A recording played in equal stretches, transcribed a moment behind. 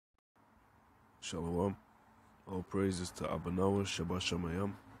Shalom. All praises to Abanawa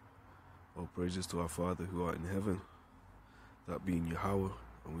Shabashamayam. All praises to our Father who art in heaven, that being Yahawah,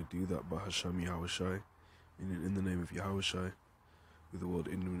 and we do that bahasham Yahawashi, meaning in the name of Yahawashi, with the world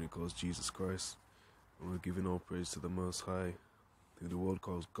Indian it calls Jesus Christ, and we're giving all praise to the Most High, who the world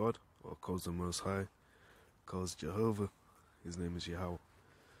calls God, or calls the Most High, calls Jehovah. His name is Yahawah.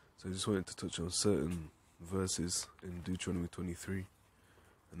 So I just wanted to touch on certain verses in Deuteronomy 23,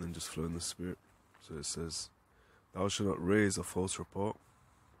 and then just flow in the Spirit. So it says, "Thou shalt not raise a false report,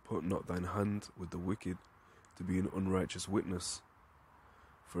 put not thine hand with the wicked to be an unrighteous witness."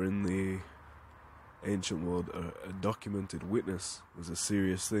 For in the ancient world, a documented witness was a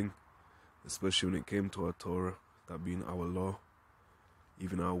serious thing, especially when it came to our Torah, that being our law,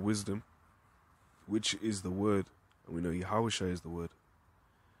 even our wisdom, which is the word, and we know Yahawashi is the word.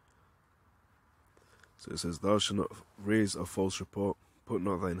 So it says, "Thou shalt not raise a false report, put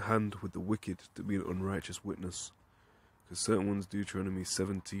not thine hand with the wicked to be an unrighteous witness." Because certain ones, Deuteronomy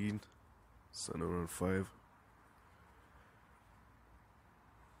 17, something around 5.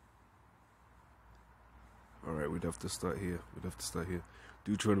 Alright, we'd have to start here.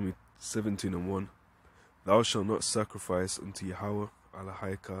 Deuteronomy 17 and 1. "Thou shalt not sacrifice unto Yahawah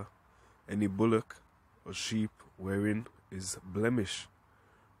halalyam any bullock or sheep wherein is blemish,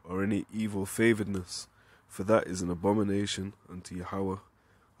 or any evil favouredness, for that is an abomination unto Yahawah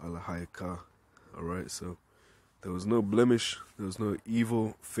halalyam." Alright, so there was no blemish, there was no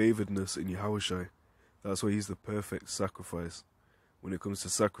evil favouredness in Yahawashi. That's why he's the perfect sacrifice. When it comes to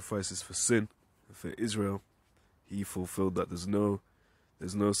sacrifices for sin, for Israel, he fulfilled that. There's no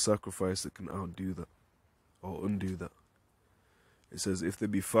sacrifice that can outdo that or undo that. It says, "If there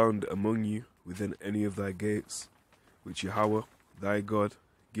be found among you within any of thy gates, which Yahawah thy God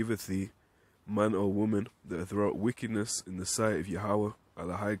giveth thee, man or woman that hath wrought wickedness in the sight of Yahawah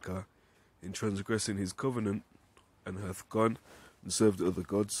halalyam, in transgressing his covenant, and hath gone and served other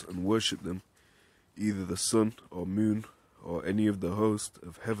gods and worshipped them, either the sun or moon or any of the host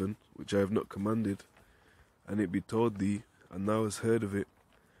of heaven, which I have not commanded, and it be told thee, and thou hast heard of it,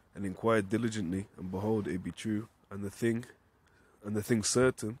 and inquired diligently, and behold, it be true, and the thing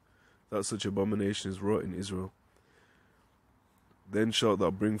certain, that such abomination is wrought in Israel, then shalt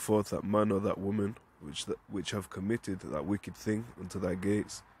thou bring forth that man or that woman which have committed that wicked thing unto thy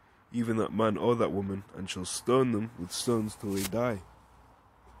gates, even that man or that woman, and shall stone them with stones till they die."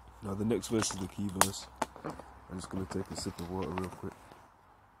 Now the next verse is the key verse. I'm just going to take a sip of water real quick.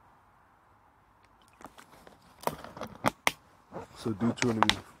 So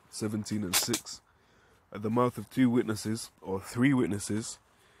Deuteronomy 17 and 6. "At the mouth of 2 witnesses, or 3 witnesses,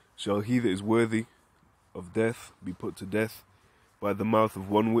 shall he that is worthy of death be put to death. By the mouth of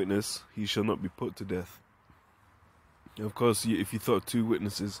 1 witness he shall not be put to death." And of course, if you thought 2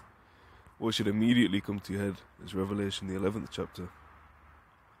 witnesses, what should immediately come to your head is Revelation, the 11th chapter.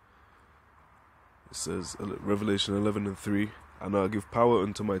 It says, Revelation 11 and 3, "And I'll give power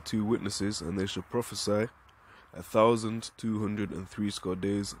unto my 2 witnesses, and they shall prophesy 1,260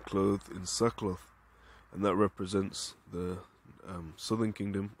 days, clothed in sackcloth." And that represents the southern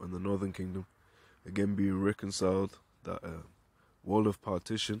kingdom and the northern kingdom, again being reconciled, that wall of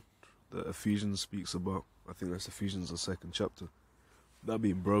partition that Ephesians speaks about. I think that's Ephesians, the 2nd chapter. That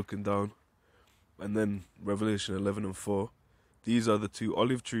being broken down. And then Revelation 11 and 4, "These are the 2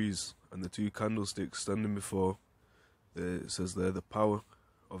 olive trees and the 2 candlesticks standing before," it says there, "the power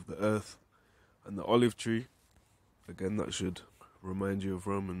of the earth." And the olive tree, again, that should remind you of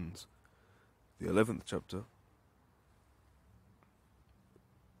Romans, the 11th chapter.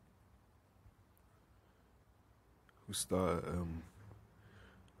 We start at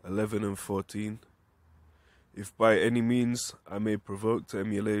 11 and 14. "If by any means I may provoke to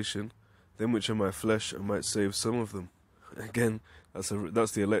emulation them which are my flesh, I might save some of them." Again, that's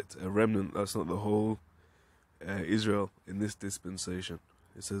the elect, a remnant. That's not the whole Israel in this dispensation.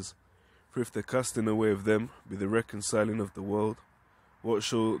 It says, "For if the casting away of them be the reconciling of the world, what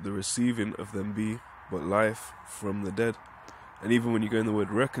shall the receiving of them be but life from the dead?" And even when you go in the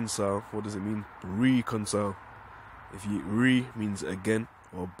word reconcile, what does it mean? Reconcile. If you means again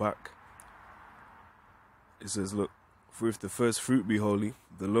or back. It says, look, "For if the first fruit be holy,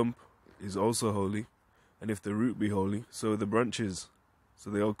 the lump is also holy, and if the root be holy, so are the branches." So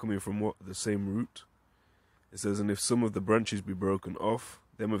they all coming from what? The same root. It says, "And if some of the branches be broken off,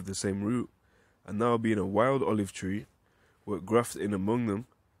 them of the same root, and thou being a wild olive tree, wert grafted in among them,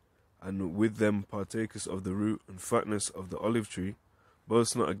 and with them partakest of the root and fatness of the olive tree,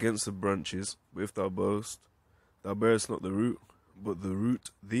 boast not against the branches, but if thou boast, thou bearest not the root, but the root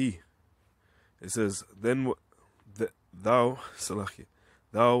thee." It says, "Then thou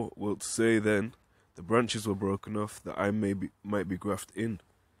Thou wilt say then, the branches were broken off, that I might be grafted in.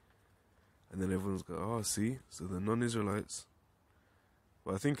 And then everyone's go, oh, see? So the non-Israelites.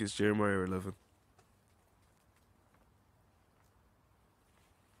 Well, I think it's Jeremiah 11.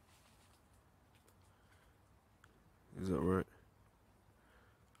 Is that right?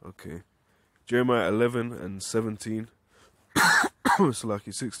 Okay. Jeremiah 11 and 17.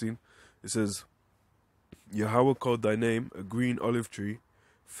 Salaki 16. It says, Yahawah called thy name a green olive tree,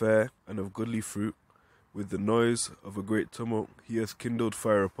 fair and of goodly fruit. With the noise of a great tumult he hath kindled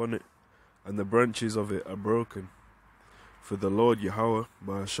fire upon it, and the branches of it are broken. For the Lord Yahawah,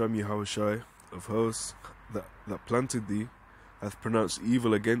 bahasham Yahawashi of hosts, that planted thee, hath pronounced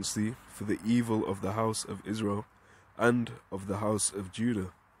evil against thee for the evil of the house of Israel and of the house of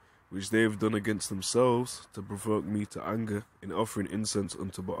Judah, which they have done against themselves to provoke me to anger in offering incense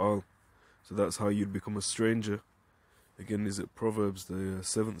unto Baal. So that's how you'd become a stranger. Again, is it Proverbs, the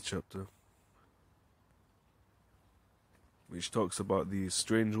 7th chapter, which talks about the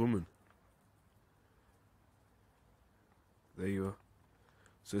strange woman. There you are.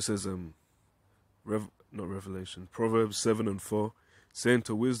 So it says, not Revelation, Proverbs 7 and 4, saying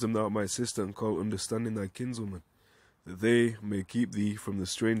to wisdom thou art my sister, and call understanding thy kinswoman, that they may keep thee from the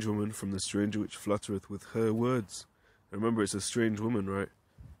strange woman, from the stranger which flattereth with her words. Remember, it's a strange woman, right?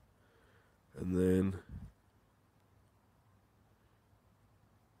 And then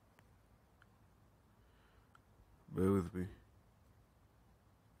bear with me.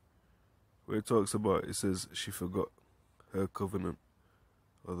 Where it talks about, it says she forgot her covenant,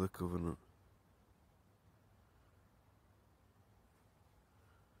 or the covenant.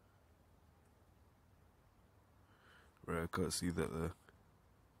 Right, I can't see that there.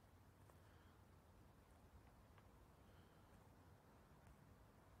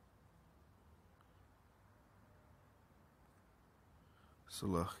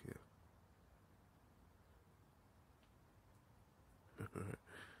 Salachia.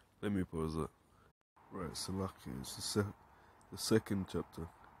 Let me pause that. Right, Salachia is the second chapter.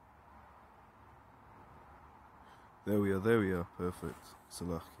 There we are, perfect.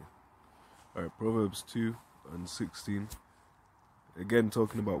 Salachia. Alright, Proverbs 2 and 16. Again,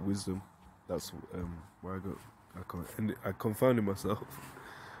 talking about wisdom. That's where I confounded myself.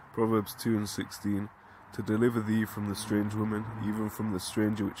 Proverbs 2 and 16. To deliver thee from the strange woman, even from the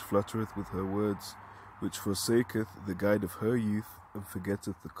stranger which flattereth with her words, which forsaketh the guide of her youth, and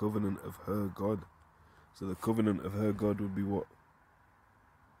forgetteth the covenant of her God. So the covenant of her God would be what?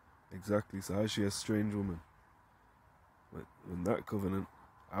 Exactly, so how is she a strange woman? When that covenant,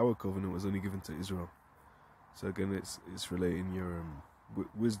 our covenant, was only given to Israel. So again, it's relating your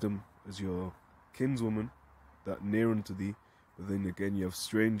wisdom as your kinswoman, that near unto thee, but then again you have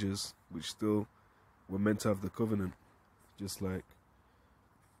strangers which still were meant to have the covenant, just like,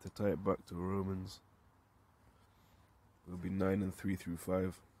 to tie it back to Romans, it will be 9 and 3 through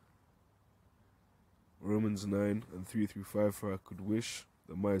 5. Romans 9 and 3 through 5, for I could wish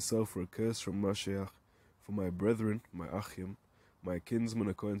that myself were accursed from Mashiach, for my brethren, my Achim, my kinsmen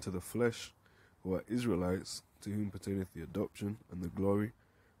according to the flesh, who are Israelites, to whom pertaineth the adoption, and the glory,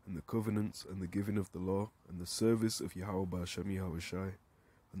 and the covenants, and the giving of the law, and the service of Yahawah bahasham Yahawashi,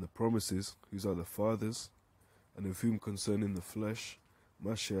 and the promises, whose are the fathers, and of whom concerning the flesh,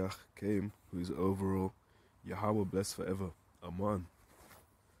 Mashiach came, who is over all, Yahawah blessed forever. Amen.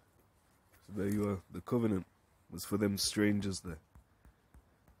 So there you are. The covenant was for them strangers there.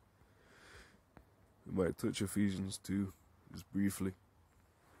 We might touch Ephesians 2, just briefly.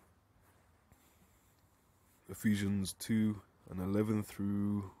 Ephesians 2 and 11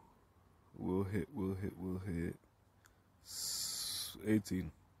 through, we'll hit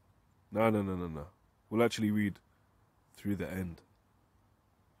 18. No. We'll actually read through the end.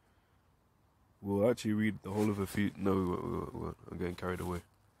 We'll actually read the whole of Ephesians. No, I'm getting carried away.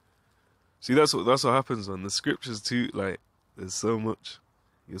 See, that's what happens, man. The scriptures too, like, there's so much.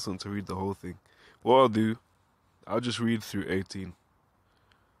 You just want to read the whole thing. What I'll do, I'll just read through 18,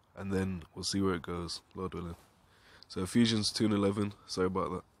 and then we'll see where it goes, Lord willing. So Ephesians 2 and 11, sorry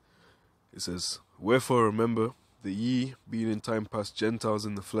about that. It says, wherefore remember that ye, being in time past Gentiles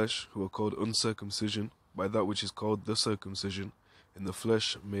in the flesh, who are called uncircumcision, by that which is called the circumcision, in the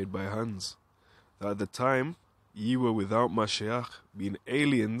flesh made by hands, that at the time ye were without Mashiach, being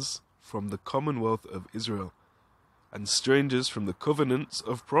aliens from the commonwealth of Israel, and strangers from the covenants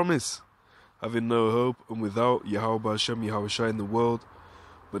of promise, having no hope, and without Yahawah bahasham Yahawashi in the world,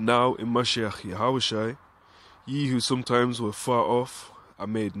 but now in Mashiach Yahawashi, ye who sometimes were far off are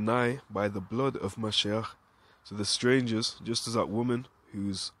made nigh by the blood of Mashiach. So the strangers, just as that woman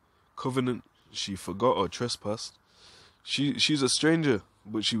whose covenant she forgot or trespassed, she's a stranger.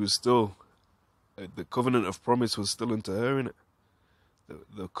 but she was still, the covenant of promise was still unto her, innit?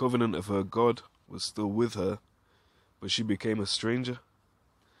 The covenant of her God was still with her, but she became a stranger.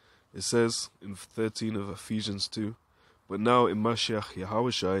 It says in 13 of Ephesians 2, but now in Mashiach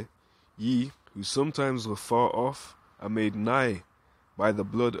Yahawashi, ye who sometimes were far off are made nigh by the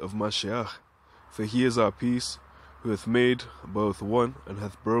blood of Mashiach. For he is our peace, who hath made both one, and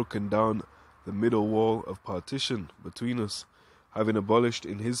hath broken down the middle wall of partition between us, having abolished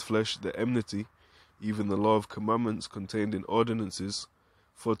in his flesh the enmity, even the law of commandments contained in ordinances,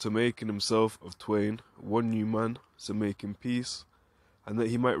 for to make in himself of twain one new man, so making peace, and that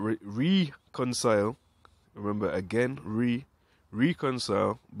he might reconcile, remember again,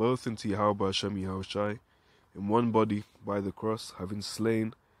 reconcile both into Yahawah bahasham Yahawashi in one body by the cross, having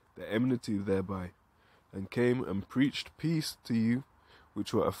slain the enmity thereby, and came and preached peace to you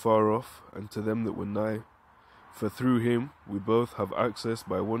which were afar off, and to them that were nigh. For through him we both have access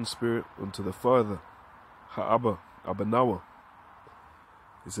by one Spirit unto the Father, Abanawa.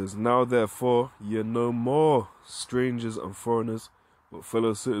 It says, now therefore ye are no more strangers and foreigners, but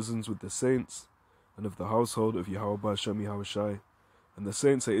fellow citizens with the saints, and of the household of Yahawah bahasham Yahawashi. And the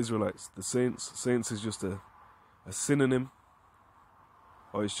saints are Israelites. The saints is just a synonym,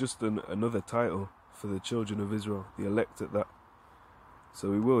 or it's just another title for the children of Israel, the elect at that. So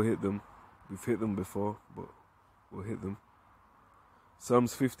we will hit them. We've hit them before, but we'll hit them.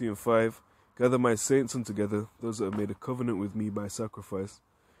 Psalms 50:5, gather my saints untogether, those that have made a covenant with me by sacrifice.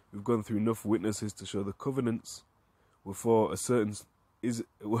 We've gone through enough witnesses to show the covenants were for a certain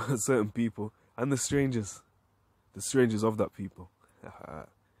people, and the strangers of that people.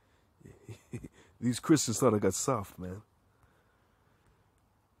 These Christians thought I got soft, man.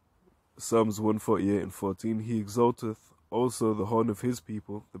 Psalms 148:14, he exalteth also the horn of his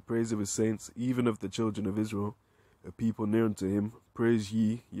people, the praise of his saints, even of the children of Israel, a people near unto him. Praise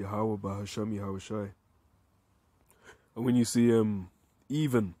ye Yahawah bahasham Yahawashi. And when you see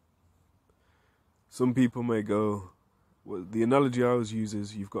even, some people may go, well, the analogy I always use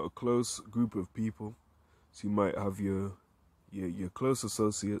is you've got a close group of people, so you might have your close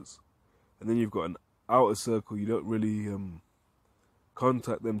associates, and then you've got an outer circle. You don't really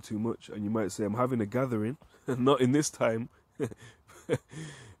contact them too much, and you might say, I'm having a gathering, not in this time,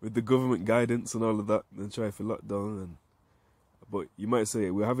 with the government guidance and all of that, and try for lockdown. But you might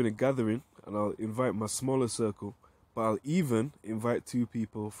say, we're having a gathering, and I'll invite my smaller circle, but I'll even invite 2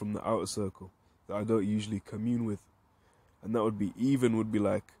 people from the outer circle that I don't usually commune with. And that would be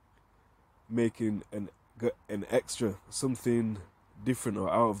like making an extra, something different or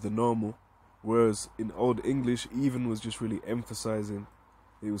out of the normal. Whereas in Old English, even was just really emphasizing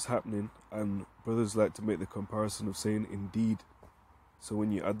it was happening, and brothers like to make the comparison of saying indeed. So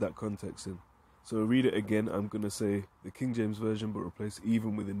when you add that context in, so read it again. I'm going to say the King James Version, but replace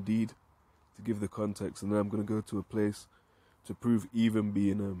even with indeed to give the context, and then I'm going to go to a place to prove even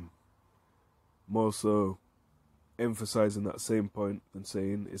being more so emphasizing that same point than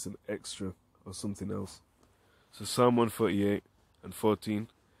saying it's an extra or something else. So Psalm 148:14,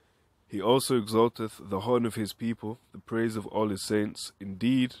 he also exalteth the horn of his people, the praise of all his saints,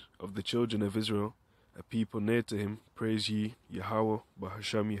 indeed of the children of Israel, a people near to him. Praise ye Yahawah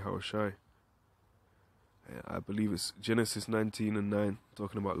bahasham Yahawashi. I believe it's Genesis 19:9,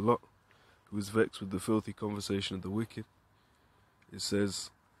 talking about Lot, who was vexed with the filthy conversation of the wicked. It says,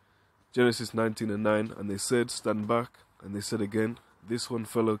 Genesis 19:9, and they said, stand back. And they said again, this one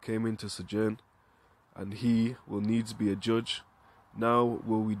fellow came in to sojourn, and he will needs be a judge. Now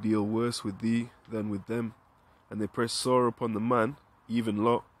will we deal worse with thee than with them. And they pressed sore upon the man, even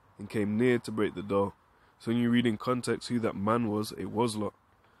Lot, and came near to break the door. So when you read in context who that man was, it was Lot.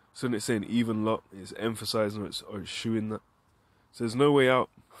 So when it's saying even Lot, it's emphasizing or it's showing that. So there's no way out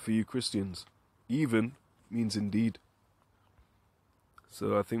for you Christians. Even means indeed.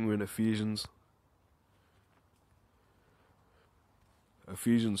 So I think we're in Ephesians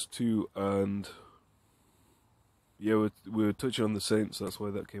 2, and yeah, we're touching on the saints, that's why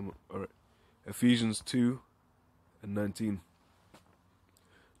that came up. Alright, Ephesians 2:19.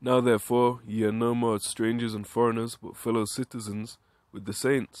 Now therefore ye are no more strangers and foreigners, but fellow citizens with the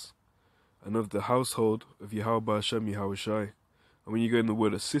saints, and of the household of Yahawah bahasham Yahawashi. And when you go in the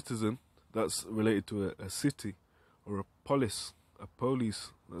word a citizen, that's related to a city or a polis. A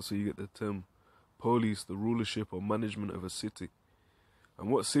police, that's where you get the term police, the rulership or management of a city. And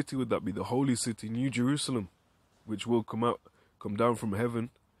what city would that be? The holy city, New Jerusalem, which will come down from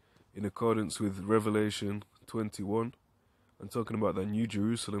heaven in accordance with Revelation 21. I'm talking about that New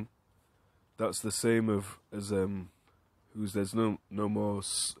Jerusalem. That's the same as there's no more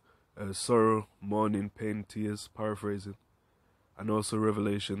sorrow, mourning, pain, tears, paraphrasing. And also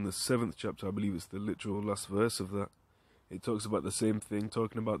Revelation, the 7th chapter, I believe it's the literal last verse of that. It talks about the same thing,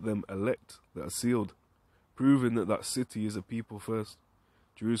 talking about them elect that are sealed, proving that that city is a people first.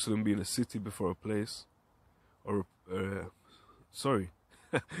 Jerusalem being a city before a place, or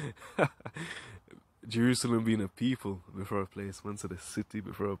Jerusalem being a people before a place. Man said a city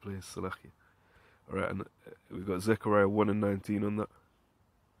before a place. Salaki. Alright, and we've got Zechariah 1 and 19 on that.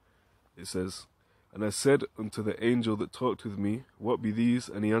 It says, "And I said unto the angel that talked with me, What be these?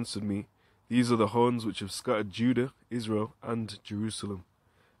 And he answered me, These are the horns which have scattered Judah, Israel, and Jerusalem,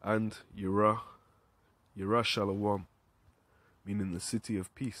 and Yerushalayim, meaning the city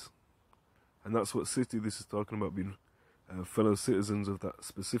of peace." And that's what city this is talking about, being fellow citizens of that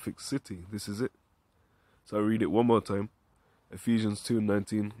specific city. This is it. So I read it one more time. Ephesians 2 and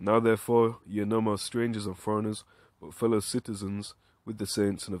 19. "Now therefore ye are no more strangers and foreigners, but fellow citizens with the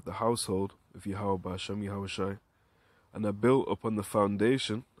saints and of the household of Yahawah, bahasham, Yahawashi, and are built upon the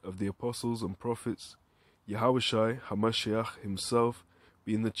foundation of the apostles and prophets, Yahawashi, Hamashiach himself,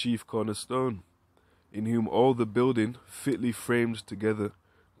 being the chief cornerstone, in whom all the building fitly framed together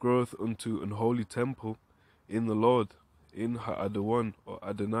groweth unto an holy temple in the Lord, in Ha'adawan or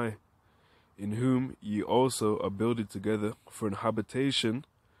Adonai, in whom ye also are builded together for an habitation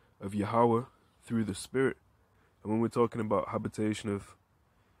of Yahawah through the Spirit." And when we're talking about habitation of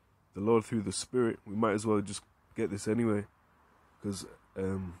the Lord through the Spirit, we might as well just get this anyway, because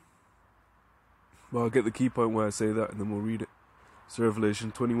I'll get the key point where I say that, and then we'll read it. So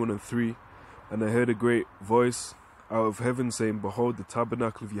Revelation 21 and 3, "And I heard a great voice out of heaven saying, Behold, the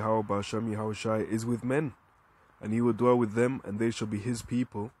tabernacle of Yahawah, bahasham, Yahawashi, is with men, and he will dwell with them, and they shall be his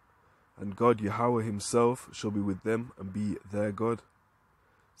people, and God Yahawah himself shall be with them, and be their God."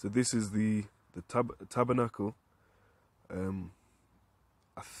 So this is the tabernacle.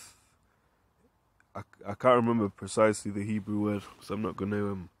 I can't remember precisely the Hebrew word, so I'm not going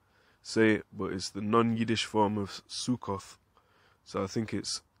to say it, but it's the non-Yiddish form of Sukkoth. So I think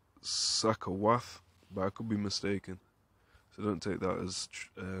it's Sakawath, but I could be mistaken. So don't take that as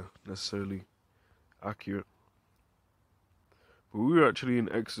necessarily accurate. But we were actually in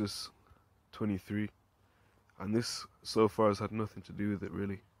Exodus 23, and this so far has had nothing to do with it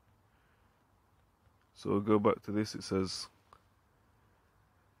really. So we'll go back to this. It says,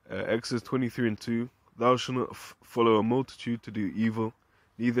 Exodus 23 and 2, "Thou shalt not follow a multitude to do evil,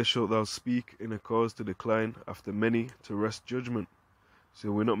 neither shalt thou speak in a cause to decline after many to wrest judgment."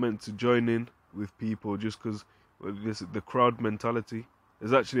 So we're not meant to join in with people just because the crowd mentality.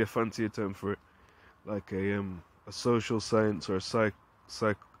 There's actually a fancier term for it, like a social science or a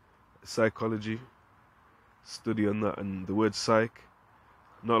psychology study on that, and the word psych,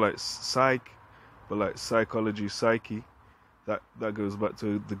 not like psych, but like psychology, psyche. That goes back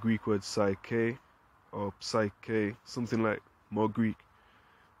to the Greek word psyche or psyche, something like more Greek.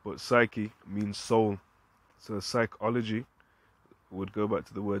 But psyche means soul. So psychology would go back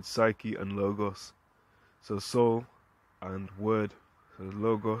to the word psyche and logos. So soul and word. So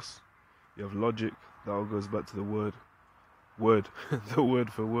logos, you have logic, that all goes back to the word. The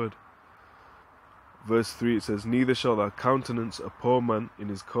word for word. Verse 3, it says, "Neither shall thou countenance a poor man in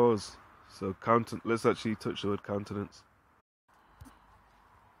his cause." So let's actually touch the word countenance.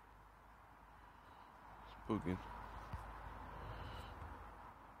 Spoken.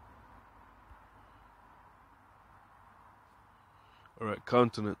 Alright,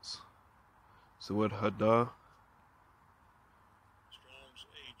 countenance. It's the word hadar. Strong's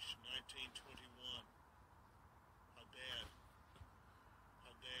H 1921.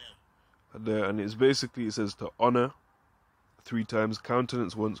 Hadar, and it's basically, it says to honor 3 times,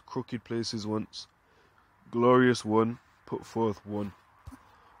 countenance once, crooked places once, glorious one, put forth one.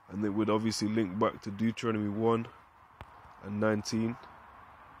 And it would obviously link back to Deuteronomy 1 and 19.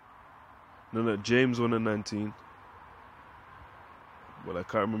 No, James 1 and 19. Well, I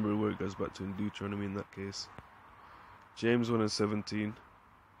can't remember where it goes back to in Deuteronomy in that case. James 1 and 17.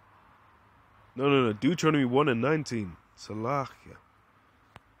 No, Deuteronomy 1 and 19. Salachia.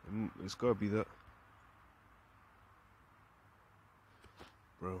 It's gotta be that.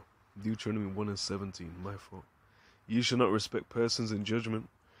 Bro, Deuteronomy 1 and 17, my fault. "Ye shall not respect persons in judgment,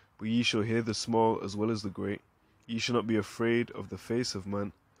 but ye shall hear the small as well as the great. Ye shall not be afraid of the face of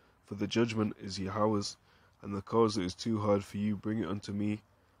man, for the judgment is Yahawah's, and the cause that is too hard for you, bring it unto me,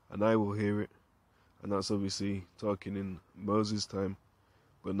 and I will hear it." And that's obviously talking in Moses' time,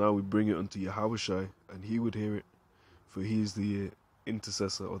 but now we bring it unto Yahawashi, and he would hear it, for he is the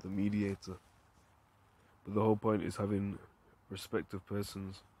intercessor or the mediator. But the whole point is having respect of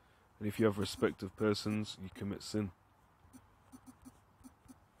persons, and if you have respect of persons, you commit sin.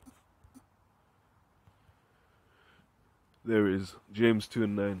 There is James 2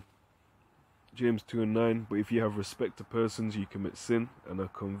 and 9. James 2 and 9. But if you have respect to persons, you commit sin and are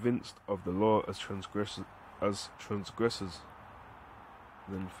convinced of the law as transgressors.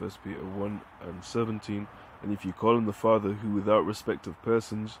 Then 1 Peter 1 and 17. And if you call on the Father, who without respect of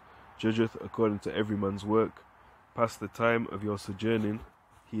persons judgeth according to every man's work, pass the time of your sojourning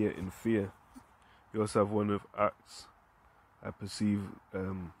here in fear. You also have one of Acts. I perceive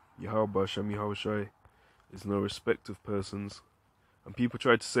Yahawah, bahasham, Yahawashi is no respect of persons. And people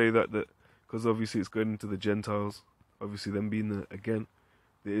try to say that because obviously it's going into the Gentiles, obviously them being the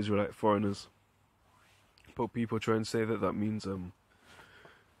Israelite foreigners. But people try and say that means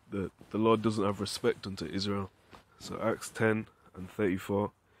the Lord doesn't have respect unto Israel. So Acts 10 and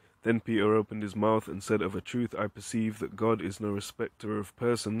 34. Then Peter opened his mouth and said, Of a truth I perceive that God is no respecter of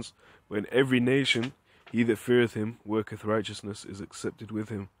persons, but in every nation he that feareth him worketh righteousness is accepted with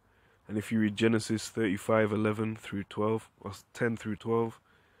him. And if you read Genesis 35:11 through 12, or 10 through 12,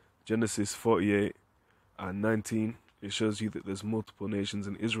 Genesis 48 and 19, it shows you that there's multiple nations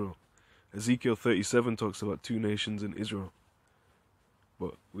in Israel. Ezekiel 37 talks about 2 nations in Israel.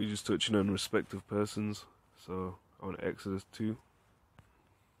 But we're just touching on respect of persons. So on Exodus 2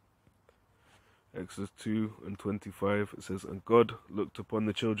 and 25, it says, And God looked upon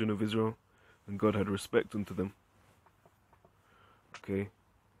the children of Israel, and God had respect unto them. Okay.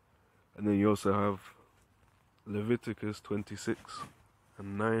 And then you also have Leviticus 26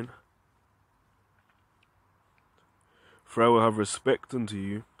 and 9. For I will have respect unto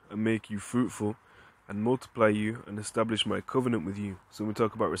you, and make you fruitful, and multiply you, and establish my covenant with you. So when we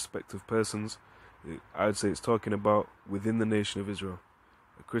talk about respect of persons, I would say it's talking about within the nation of Israel.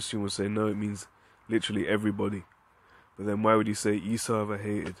 A Christian would say, no, it means literally everybody. But then why would he say Esau have I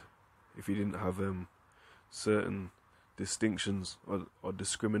hated if he didn't have certain distinctions or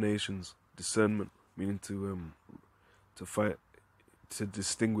discriminations, discernment, meaning to fight, to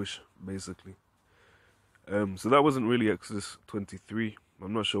distinguish, basically. So that wasn't really Exodus 23.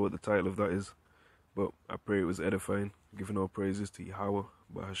 I'm not sure what the title of that is, but I pray it was edifying, giving all praises to Yahawah,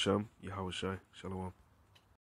 bahasham, Yahawashi, Shalom.